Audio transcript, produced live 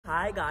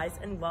Hi guys,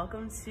 and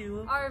welcome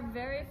to our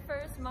very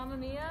first Mamma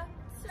Mia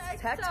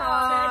Tech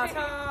Talk.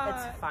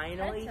 It's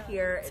finally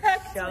here.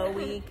 It's show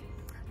week.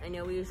 I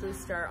know we usually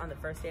start on the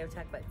first day of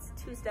tech, but it's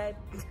Tuesday.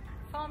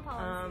 Phone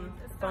policy.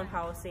 Phone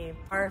policy.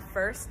 Our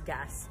first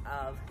guest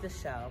of the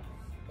show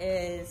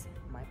is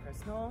my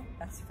personal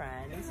best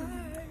friend,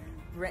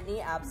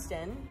 Brittany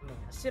Abston.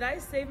 Should I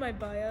say my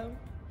bio?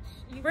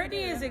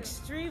 Brittany is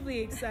extremely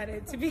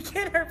excited to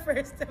begin her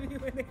first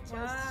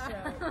WNHS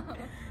show.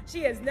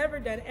 She has never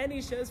done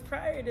any shows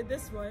prior to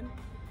this one.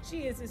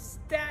 She is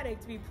ecstatic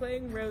to be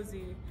playing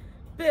Rosie,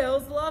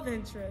 Bill's love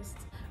interest.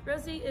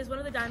 Rosie is one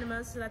of the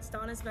Dynamos, so that's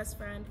Donna's best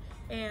friend,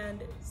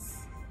 and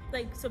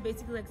so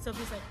basically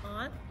Sophie's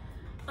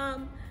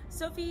aunt.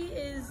 Sophie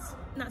is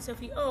not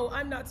Sophie. Oh,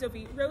 I'm not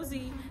Sophie.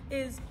 Rosie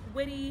is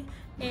witty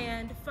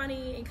and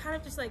funny and kind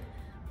of just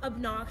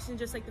obnoxious and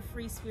just the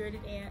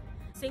free-spirited aunt.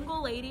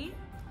 Single lady.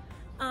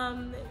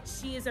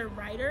 She is a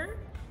writer.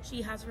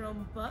 She has her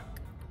own book,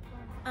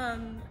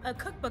 a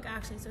cookbook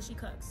actually. So she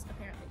cooks.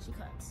 Apparently, she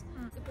cooks.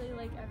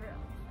 Basically,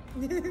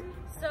 everyone.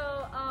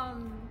 So,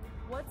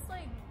 what's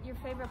your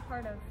favorite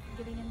part of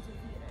getting into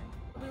theater?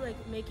 Probably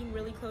making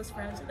really close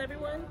friends with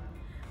everyone,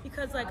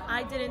 because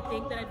I didn't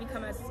think that I'd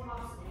become as.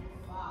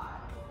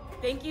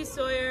 Thank you,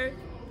 Sawyer.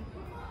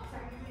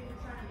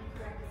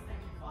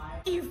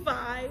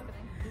 E5,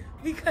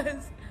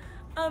 because.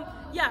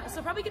 Yeah,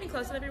 so probably getting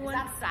close with everyone.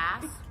 Is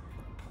that sass?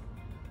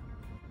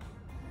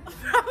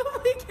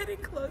 Probably getting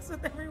close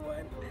with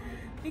everyone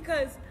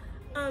because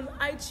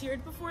I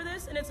cheered before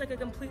this, and it's a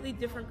completely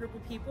different group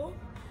of people.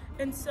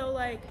 And so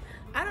I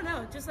don't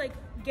know, just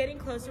getting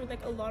closer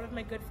with a lot of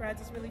my good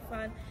friends is really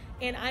fun.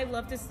 And I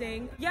love to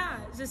sing. Yeah,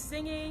 just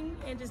singing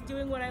and just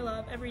doing what I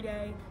love every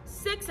day,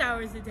 6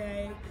 hours a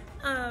day.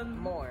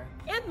 More.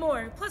 And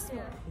more, plus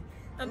more.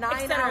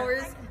 9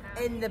 hours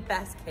in the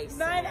best case.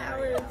 9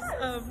 hours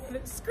of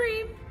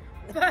scream.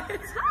 But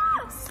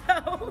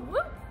so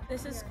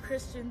this is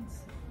Christian's.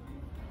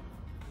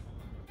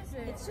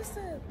 It's just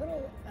a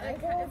little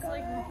eyeball It's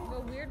guy. a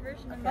weird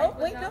version of Oh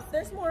wait, no,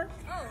 there's more.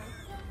 Oh,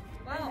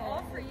 wow,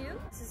 all for you?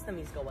 This is the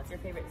musical. What's your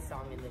favorite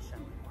song in this show?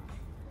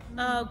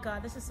 Oh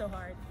god, this is so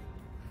hard.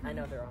 I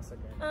know they're also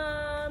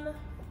good.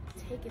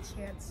 Take a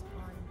Chance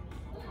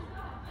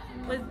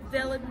on Me with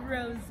Bill and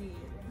Rosie.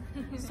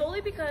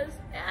 Solely because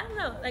I don't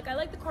know, I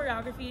like the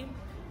choreography.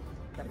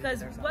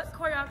 Because what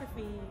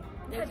choreography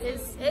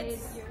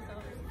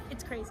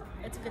it's crazy.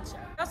 It's a good show.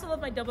 I also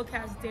love my double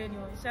cast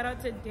Daniel. Shout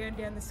out to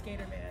Dan the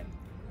Skater Man.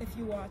 If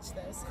you watch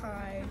this,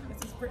 hi.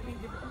 This is Brittany.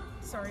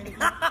 Sorry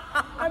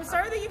I'm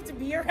sorry that you have to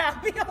be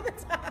around me all the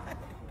time.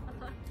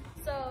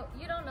 So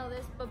you don't know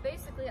this, but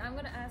basically I'm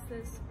gonna ask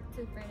this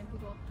to random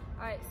people.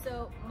 Alright,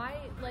 so my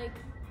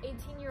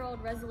 18-year-old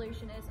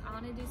resolution is I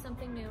want to do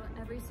something new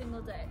every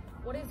single day.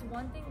 What is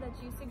one thing that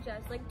you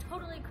suggest,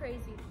 totally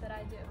crazy, that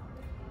I do?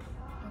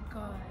 Oh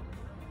god,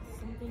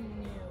 something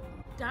new.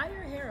 Dye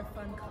your hair a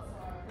fun color.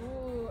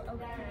 Ooh,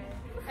 okay.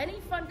 Any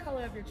fun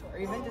color of your choice. Or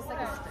even just a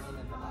strand in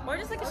the back. Or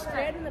just a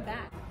strand in the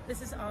back.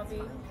 This is Avi.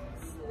 Can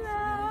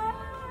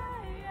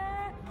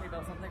we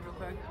build something real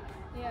quick?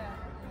 Yeah.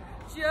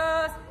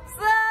 Just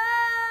slay.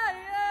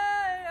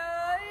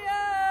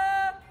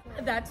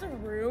 That's a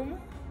room?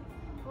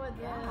 What?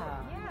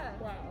 Yeah.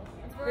 Wow.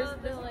 It's where all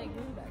the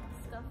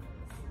stuff.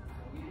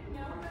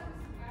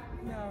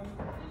 No.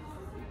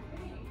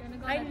 You wanna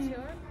go on a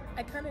tour?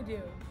 I kind of do.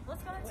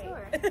 Let's go on a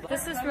tour.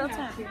 This is real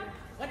time.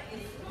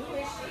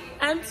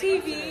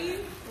 MTV.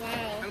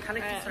 Wow. I'm kind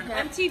of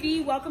concerned.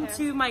 MTV, welcome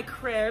to my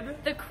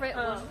crib. The crib.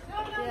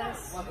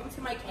 Yes. Welcome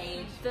to my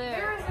cage.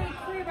 There is a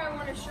crib I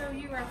want to show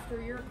you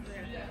after your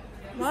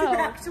crib. Wow.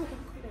 Actual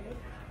crib.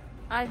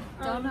 I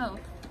don't know.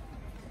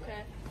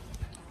 Okay.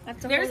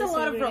 There's a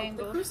lot of rope.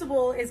 angle. The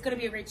Crucible is going to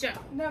be a great show.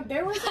 No,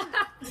 there was a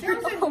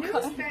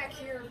noose back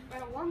here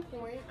at one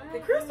point. The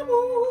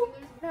Crucible.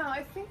 No,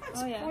 I think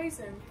that's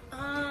poison.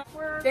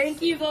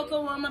 Thank you,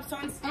 vocal warm-ups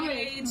on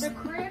stage. The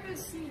crib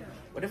is here.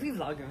 What if we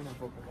vlog on a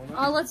vocal?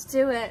 Oh, let's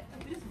do it.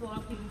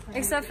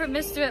 Except for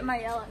Mr. It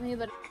might yell at me,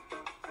 but.